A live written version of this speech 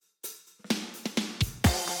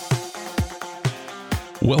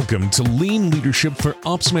Welcome to Lean Leadership for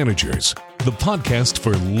Ops Managers, the podcast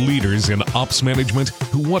for leaders in ops management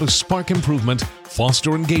who want to spark improvement,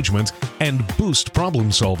 foster engagement, and boost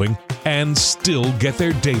problem solving, and still get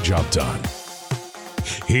their day job done.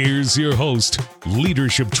 Here's your host,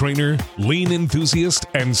 leadership trainer, lean enthusiast,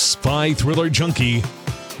 and spy thriller junkie,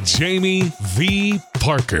 Jamie V.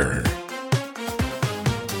 Parker.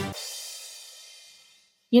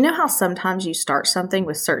 You know how sometimes you start something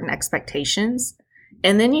with certain expectations,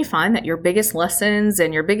 and then you find that your biggest lessons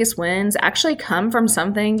and your biggest wins actually come from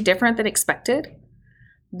something different than expected?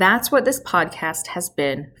 That's what this podcast has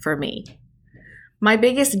been for me. My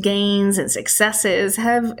biggest gains and successes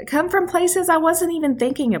have come from places I wasn't even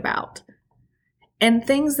thinking about, and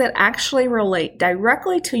things that actually relate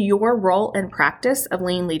directly to your role and practice of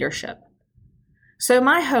lean leadership. So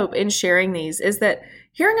my hope in sharing these is that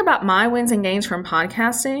hearing about my wins and gains from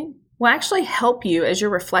podcasting will actually help you as you're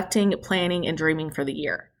reflecting, planning, and dreaming for the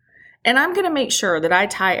year. And I'm going to make sure that I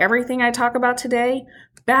tie everything I talk about today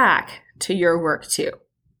back to your work too.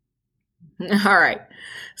 All right.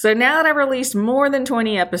 So now that I've released more than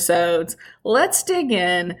 20 episodes, let's dig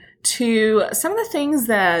in to some of the things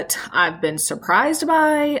that I've been surprised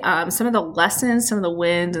by, some of the lessons, some of the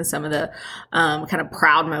wins, and some of the kind of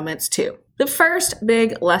proud moments too. The first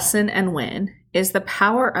big lesson and win is the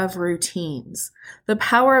power of routines, the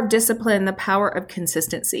power of discipline, the power of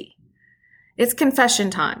consistency. It's confession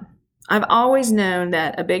time. I've always known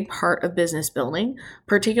that a big part of business building,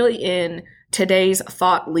 particularly in today's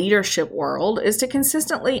thought leadership world, is to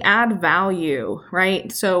consistently add value,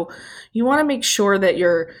 right? So you want to make sure that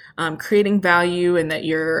you're creating value and that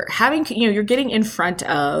you're having, you're getting in front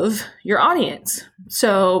of your audience.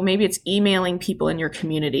 So maybe it's emailing people in your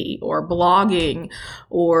community or blogging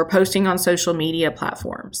or posting on social media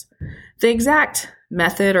platforms. The exact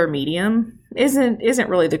method or medium isn't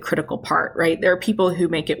really the critical part, right? There are people who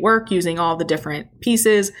make it work using all the different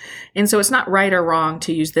pieces. And so it's not right or wrong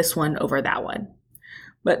to use this one over that one.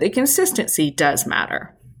 But the consistency does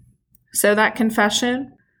matter. So that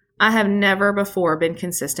confession, I have never before been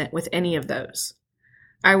consistent with any of those.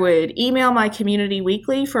 I would email my community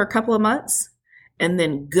weekly for a couple of months and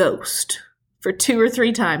then ghost for 2 or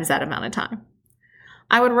 3 times that amount of time.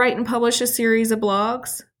 I would write and publish a series of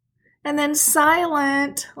blogs and then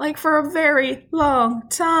silent, like for a very long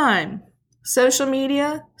time. Social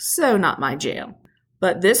media, so not my jam.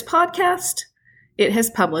 But this podcast, it has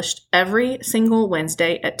published every single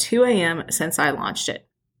Wednesday at 2 a.m. since I launched it.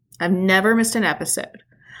 I've never missed an episode.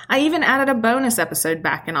 I even added a bonus episode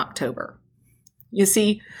back in October. You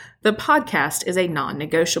see, the podcast is a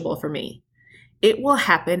non-negotiable for me. It will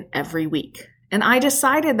happen every week. And I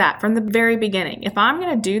decided that from the very beginning. If I'm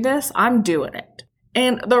going to do this, I'm doing it.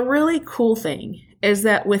 And the really cool thing is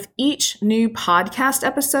that with each new podcast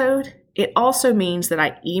episode, it also means that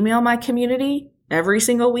I email my community every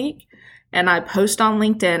single week and I post on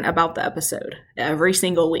LinkedIn about the episode every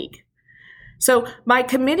single week. So by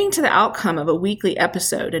committing to the outcome of a weekly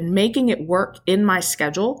episode and making it work in my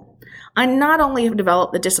schedule, I not only have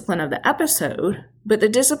developed the discipline of the episode, but the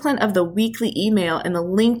discipline of the weekly email and the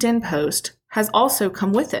LinkedIn post has also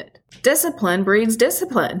come with it. Discipline breeds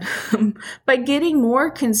discipline. By getting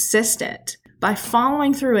more consistent, by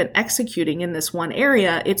following through and executing in this one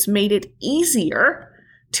area, it's made it easier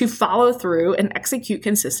to follow through and execute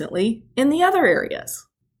consistently in the other areas.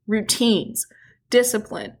 Routines,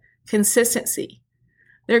 discipline, consistency.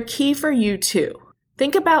 They're key for you too.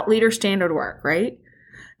 Think about leader standard work, right?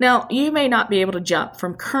 Now, you may not be able to jump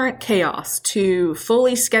from current chaos to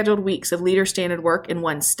fully scheduled weeks of leader standard work in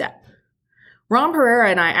one step. Ron Pereira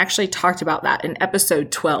and I actually talked about that in episode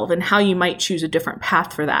 12 and how you might choose a different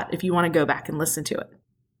path for that if you want to go back and listen to it.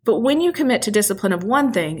 But when you commit to discipline of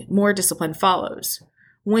one thing, more discipline follows.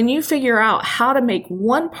 When you figure out how to make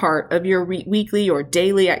one part of your weekly or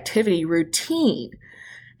daily activity routine,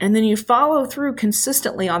 and then you follow through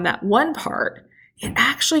consistently on that one part, it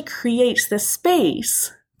actually creates the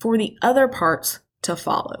space for the other parts to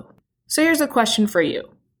follow. So here's a question for you.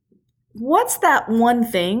 What's that one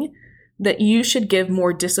thing that you should give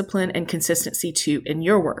more discipline and consistency to in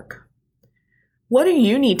your work? What do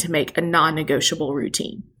you need to make a non-negotiable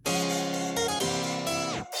routine?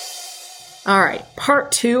 All right,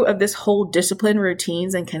 part 2 of this whole discipline,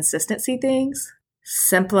 routines, and consistency things.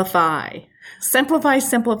 Simplify. Simplify,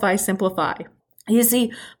 simplify, simplify. You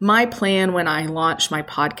see, my plan when I launched my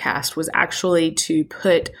podcast was actually to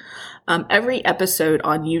put every episode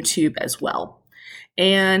on YouTube as well.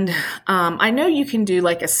 And I know you can do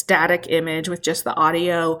like a static image with just the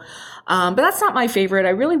audio, but that's not my favorite.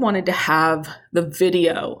 I really wanted to have the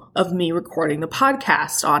video of me recording the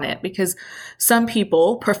podcast on it because some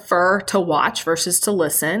people prefer to watch versus to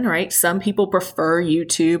listen, right? Some people prefer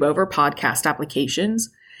YouTube over podcast applications,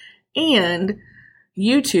 and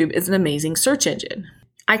YouTube is an amazing search engine.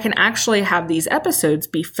 I can actually have these episodes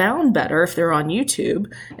be found better if they're on YouTube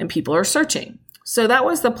and people are searching. So that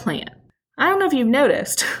was the plan. I don't know if you've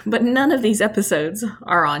noticed, but none of these episodes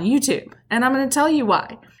are on YouTube, and I'm going to tell you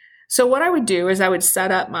why. So what I would do is I would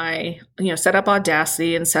set up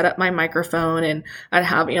Audacity and set up my microphone, and I'd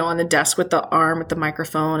have, on the desk with the arm with the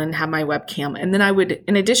microphone and have my webcam. And then I would,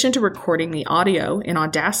 in addition to recording the audio in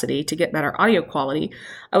Audacity to get better audio quality,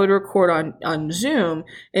 I would record on Zoom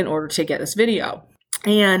in order to get this video.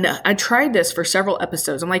 And I tried this for several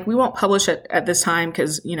episodes. I'm like, we won't publish it at this time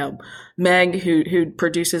because, Meg, who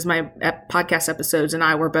produces my podcast episodes, and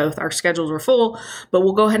I were both, our schedules were full, but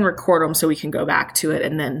we'll go ahead and record them so we can go back to it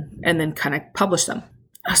and then kind of publish them.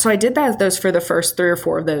 So I did those for the first 3 or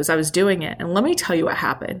 4 of those. I was doing it. And let me tell you what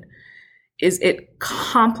happened is it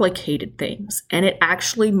complicated things, and it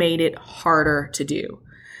actually made it harder to do.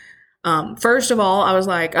 First of all, I was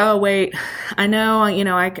like, oh, wait, I know,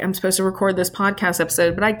 I'm supposed to record this podcast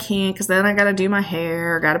episode, but I can't because then I got to do my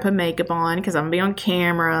hair, got to put makeup on because I'm going to be on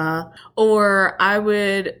camera. Or I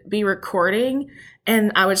would be recording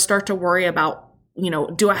and I would start to worry about,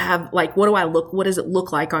 do I have what does it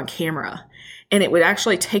look like on camera? And it would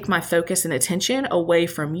actually take my focus and attention away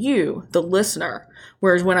from you, the listener.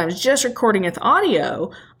 Whereas when I was just recording with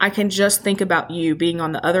audio, I can just think about you being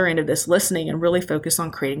on the other end of this listening and really focus on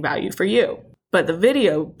creating value for you. But the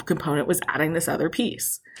video component was adding this other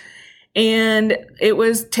piece. And it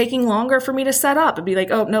was taking longer for me to set up and be like,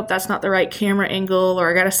 oh, nope, that's not the right camera angle, or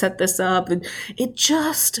I got to set this up. And it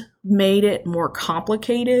just made it more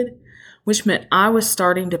complicated, which meant I was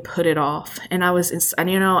starting to put it off. And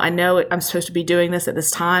I know I'm supposed to be doing this at this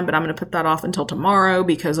time, but I'm going to put that off until tomorrow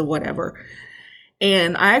because of whatever.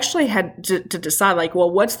 And I actually had to decide,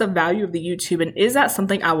 what's the value of the YouTube? And is that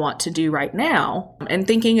something I want to do right now? And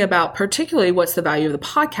thinking about particularly what's the value of the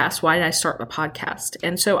podcast? Why did I start the podcast?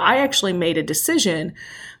 And so I actually made a decision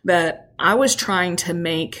that I was trying to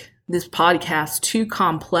make this podcast too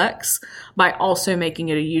complex by also making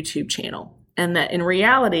it a YouTube channel. And that in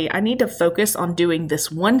reality, I need to focus on doing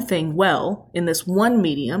this one thing well in this one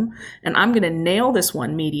medium, and I'm going to nail this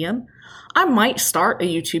one medium. I might start a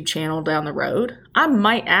YouTube channel down the road. I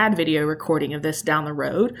might add video recording of this down the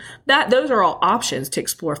road. Those are all options to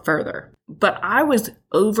explore further. But I was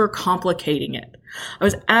overcomplicating it. I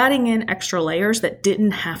was adding in extra layers that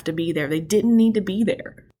didn't have to be there. They didn't need to be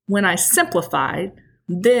there. When I simplified,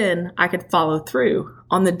 then I could follow through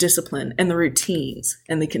on the discipline and the routines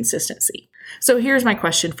and the consistency. So here's my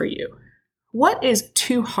question for you. What is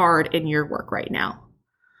too hard in your work right now?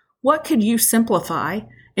 What could you simplify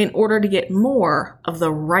in order to get more of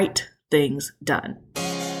the right things done?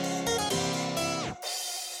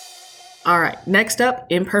 All right, next up,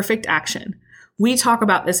 imperfect action. We talk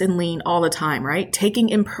about this in Lean all the time, right? Taking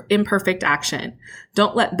imperfect action.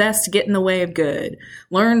 Don't let best get in the way of good.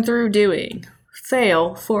 Learn through doing.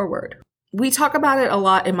 Fail forward. We talk about it a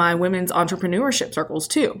lot in my women's entrepreneurship circles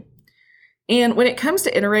too. And when it comes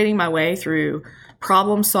to iterating my way through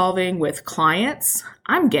problem solving with clients,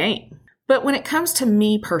 I'm game. But when it comes to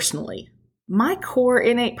me personally, my core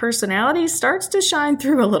innate personality starts to shine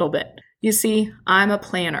through a little bit. You see, I'm a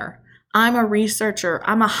planner. I'm a researcher.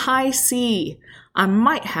 I'm a high C. I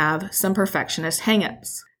might have some perfectionist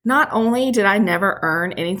hangups. Not only did I never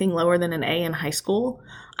earn anything lower than an A in high school,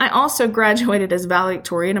 I also graduated as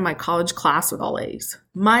valedictorian in my college class with all A's.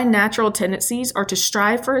 My natural tendencies are to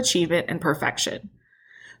strive for achievement and perfection.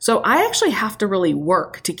 So I actually have to really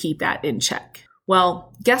work to keep that in check.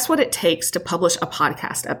 Well, guess what it takes to publish a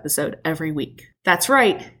podcast episode every week? That's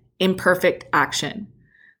right, imperfect action.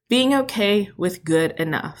 Being okay with good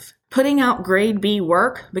enough. Putting out grade B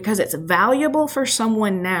work because it's valuable for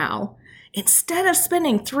someone now, instead of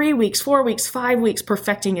spending 3 weeks, 4 weeks, 5 weeks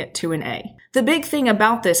perfecting it to an A. The big thing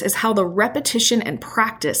about this is how the repetition and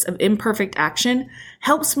practice of imperfect action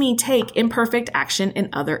helps me take imperfect action in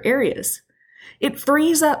other areas. It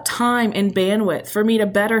frees up time and bandwidth for me to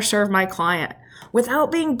better serve my client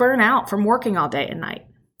without being burnt out from working all day and night.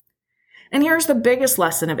 And here's the biggest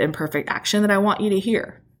lesson of imperfect action that I want you to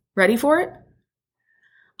hear. Ready for it?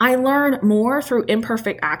 I learn more through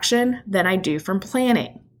imperfect action than I do from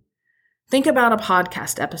planning. Think about a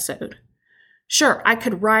podcast episode. Sure, I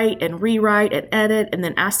could write and rewrite and edit and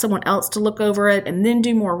then ask someone else to look over it and then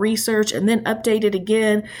do more research and then update it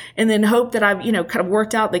again and then hope that I've, kind of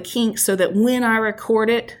worked out the kinks so that when I record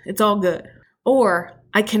it, it's all good. Or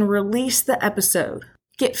I can release the episode,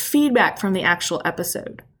 get feedback from the actual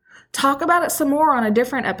episode, talk about it some more on a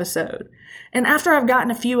different episode. And after I've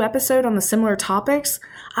gotten a few episodes on the similar topics,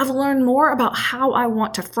 I've learned more about how I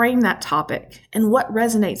want to frame that topic and what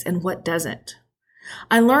resonates and what doesn't.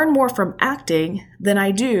 I learn more from acting than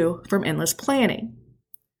I do from endless planning.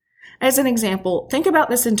 As an example, think about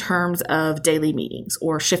this in terms of daily meetings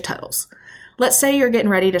or shift titles. Let's say you're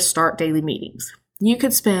getting ready to start daily meetings. You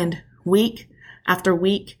could spend week after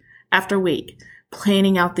week after week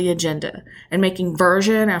planning out the agenda and making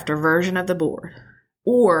version after version of the board.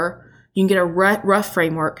 Or you can get a rough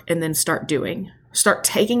framework and then start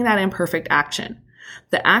taking that imperfect action.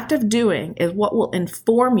 The act of doing is what will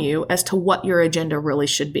inform you as to what your agenda really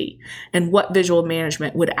should be and what visual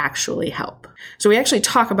management would actually help. So we actually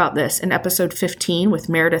talk about this in episode 15 with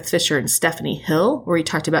Meredith Fisher and Stephanie Hill, where we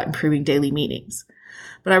talked about improving daily meetings.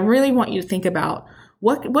 But I really want you to think about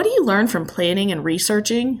what do you learn from planning and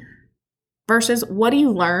researching versus what do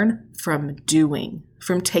you learn from doing,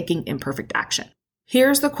 from taking imperfect action?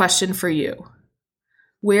 Here's the question for you.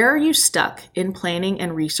 Where are you stuck in planning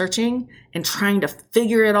and researching and trying to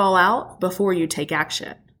figure it all out before you take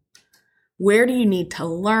action? Where do you need to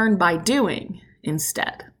learn by doing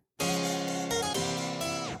instead?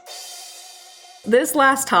 This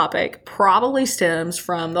last topic probably stems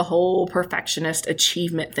from the whole perfectionist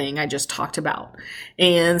achievement thing I just talked about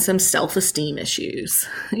and some self-esteem issues.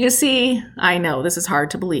 You see, I know this is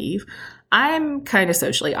hard to believe. I'm kind of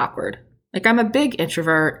socially awkward. I'm a big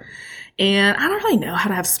introvert. And I don't really know how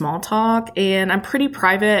to have small talk, and I'm pretty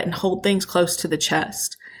private and hold things close to the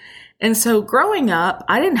chest. And so growing up,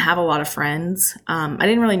 I didn't have a lot of friends. I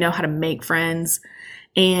didn't really know how to make friends.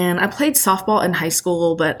 And I played softball in high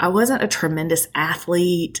school, but I wasn't a tremendous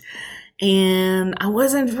athlete. And I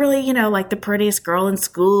wasn't really, the prettiest girl in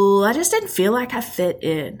school. I just didn't feel like I fit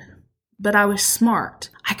in. But I was smart.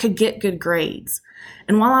 I could get good grades.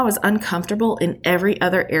 And while I was uncomfortable in every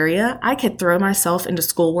other area, I could throw myself into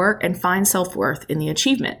schoolwork and find self-worth in the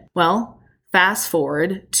achievement. Well, fast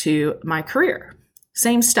forward to my career.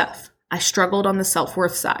 Same stuff. I struggled on the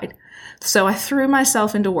self-worth side. So I threw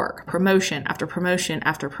myself into work, promotion after promotion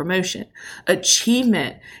after promotion.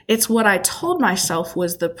 Achievement, it's what I told myself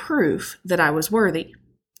was the proof that I was worthy.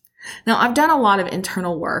 Now, I've done a lot of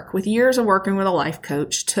internal work with years of working with a life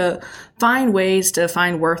coach to find ways to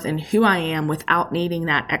find worth in who I am without needing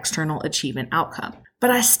that external achievement outcome.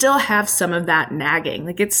 But I still have some of that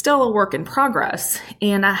nagging. It's still a work in progress.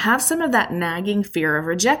 And I have some of that nagging fear of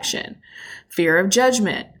rejection, fear of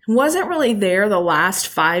judgment. Wasn't really there the last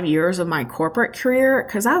 5 years of my corporate career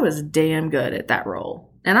because I was damn good at that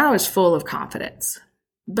role. And I was full of confidence.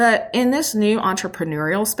 But in this new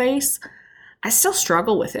entrepreneurial space, I still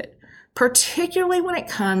struggle with it, particularly when it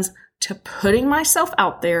comes to putting myself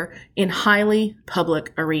out there in highly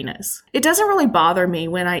public arenas. It doesn't really bother me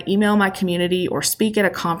when I email my community or speak at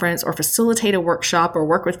a conference or facilitate a workshop or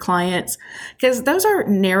work with clients, because those are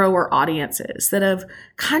narrower audiences that have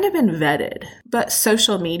kind of been vetted. But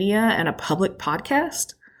social media and a public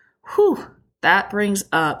podcast, that brings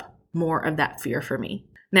up more of that fear for me.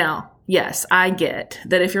 Now, yes, I get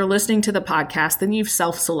that if you're listening to the podcast, then you've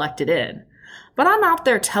self-selected in. But I'm out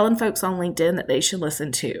there telling folks on LinkedIn that they should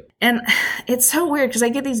listen to. And it's so weird because I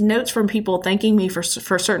get these notes from people thanking me for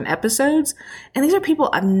certain episodes. And these are people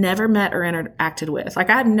I've never met or interacted with. I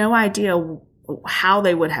have no idea how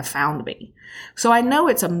they would have found me. So I know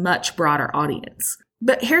it's a much broader audience.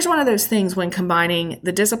 But here's one of those things when combining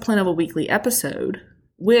the discipline of a weekly episode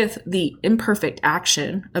with the imperfect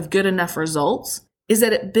action of good enough results is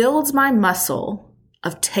that it builds my muscle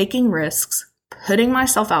of taking risks, putting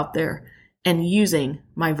myself out there, and using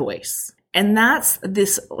my voice. And that's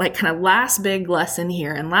this kind of last big lesson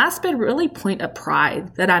here and last big really point of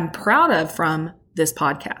pride that I'm proud of from this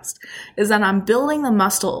podcast is that I'm building the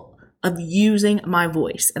muscle of using my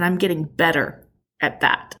voice and I'm getting better at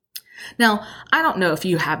that. Now, I don't know if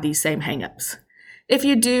you have these same hangups. If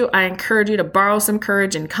you do, I encourage you to borrow some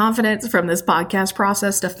courage and confidence from this podcast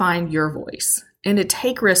process to find your voice and to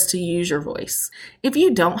take risks to use your voice. If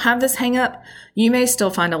you don't have this hang up, you may still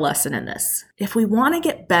find a lesson in this. If we want to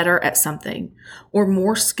get better at something, or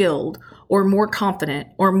more skilled, or more confident,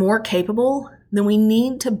 or more capable, then we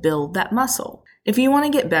need to build that muscle. If you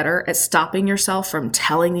want to get better at stopping yourself from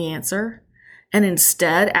telling the answer, and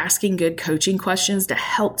instead asking good coaching questions to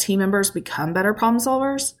help team members become better problem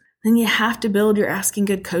solvers, then you have to build your asking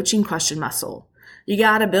good coaching question muscle. You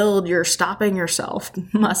got to build your stopping yourself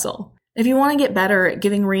muscle. If you want to get better at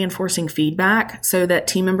giving reinforcing feedback so that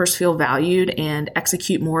team members feel valued and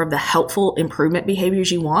execute more of the helpful improvement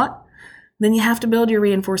behaviors you want, then you have to build your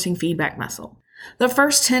reinforcing feedback muscle. The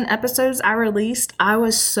first 10 episodes I released, I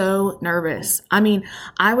was so nervous.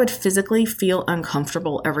 I would physically feel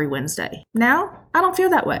uncomfortable every Wednesday. Now, I don't feel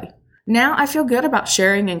that way. Now I feel good about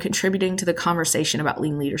sharing and contributing to the conversation about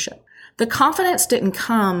lean leadership. The confidence didn't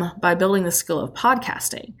come by building the skill of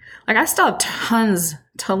podcasting. I still have tons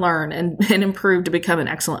to learn and improve to become an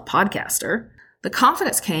excellent podcaster. The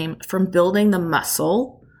confidence came from building the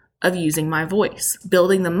muscle of using my voice,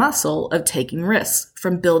 building the muscle of taking risks,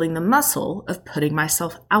 from building the muscle of putting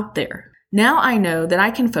myself out there. Now I know that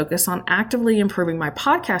I can focus on actively improving my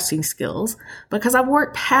podcasting skills because I've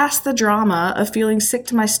worked past the drama of feeling sick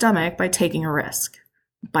to my stomach by taking a risk,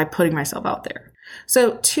 by putting myself out there.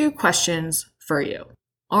 So 2 questions for you.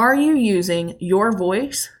 Are you using your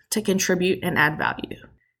voice to contribute and add value?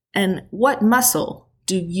 And what muscle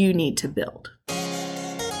do you need to build?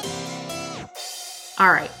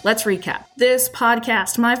 All right, let's recap. This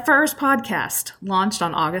podcast, my first podcast, launched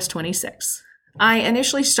on August 26th. I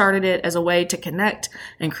initially started it as a way to connect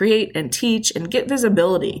and create and teach and get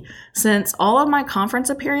visibility, since all of my conference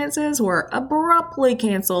appearances were abruptly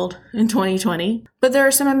canceled in 2020. But there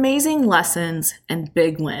are some amazing lessons and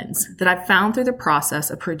big wins that I've found through the process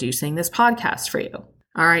of producing this podcast for you.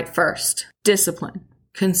 All right, first, discipline,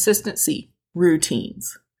 consistency,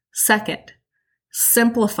 routines. Second,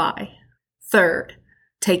 simplify. Third,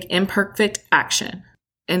 take imperfect action.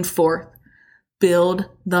 And fourth, build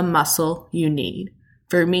the muscle you need.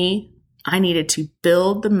 For me, I needed to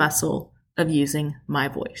build the muscle of using my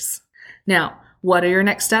voice. Now, what are your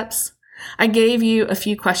next steps? I gave you a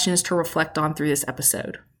few questions to reflect on through this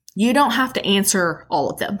episode. You don't have to answer all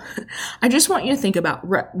of them. I just want you to think about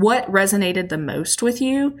what resonated the most with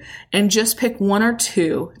you and just pick 1 or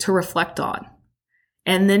 2 to reflect on.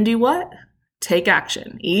 And then do what? Take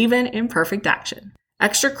action, even imperfect action.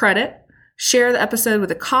 Extra credit. Share the episode with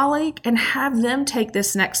a colleague and have them take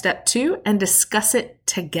this next step too and discuss it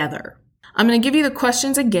together. I'm going to give you the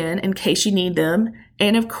questions again in case you need them.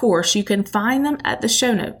 And of course, you can find them at the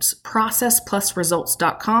show notes,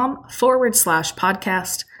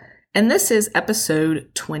 processplusresults.com/podcast. And this is episode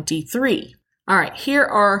 23. All right, here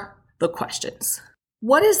are the questions.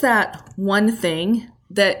 What is that one thing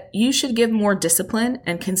that you should give more discipline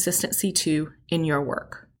and consistency to in your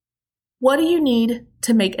work? What do you need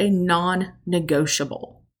to make a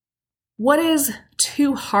non-negotiable? What is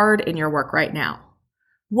too hard in your work right now?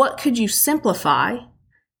 What could you simplify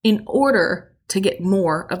in order to get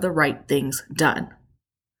more of the right things done?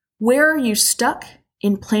 Where are you stuck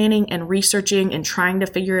in planning and researching and trying to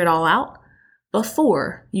figure it all out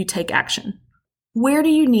before you take action? Where do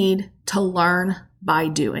you need to learn by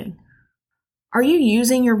doing? Are you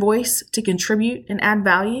using your voice to contribute and add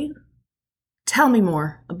value? Tell me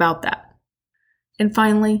more about that. And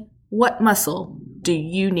finally, what muscle do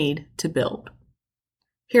you need to build?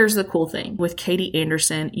 Here's the cool thing. With Katie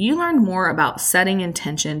Anderson, you learn more about setting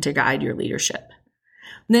intention to guide your leadership.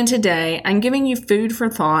 Then today, I'm giving you food for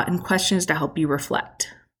thought and questions to help you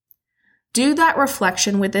reflect. Do that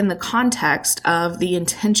reflection within the context of the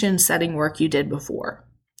intention setting work you did before.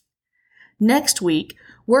 Next week,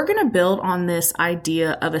 we're going to build on this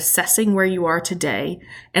idea of assessing where you are today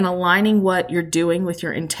and aligning what you're doing with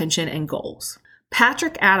your intention and goals.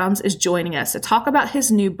 Patrick Adams is joining us to talk about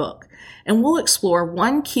his new book, and we'll explore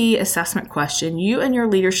one key assessment question you and your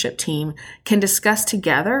leadership team can discuss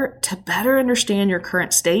together to better understand your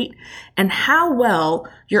current state and how well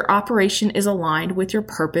your operation is aligned with your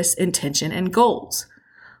purpose, intention, and goals.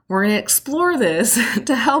 We're going to explore this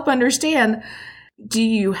to help understand, do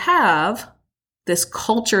you have this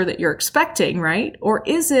culture that you're expecting, right? Or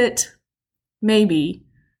is it maybe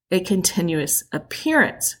a continuous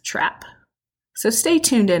appearance trap? So stay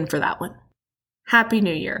tuned in for that one. Happy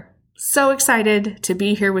New Year. So excited to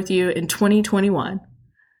be here with you in 2021.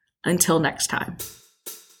 Until next time.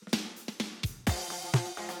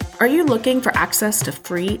 Are you looking for access to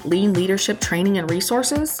free lean leadership training and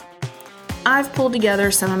resources? I've pulled together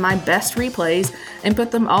some of my best replays and put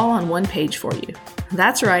them all on one page for you.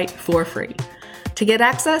 That's right, for free. To get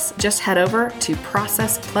access, just head over to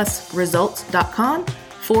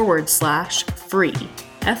processplusresults.com/free.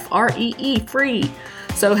 FREE, free.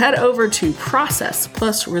 So head over to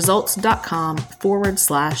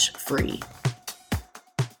processplusresults.com/free.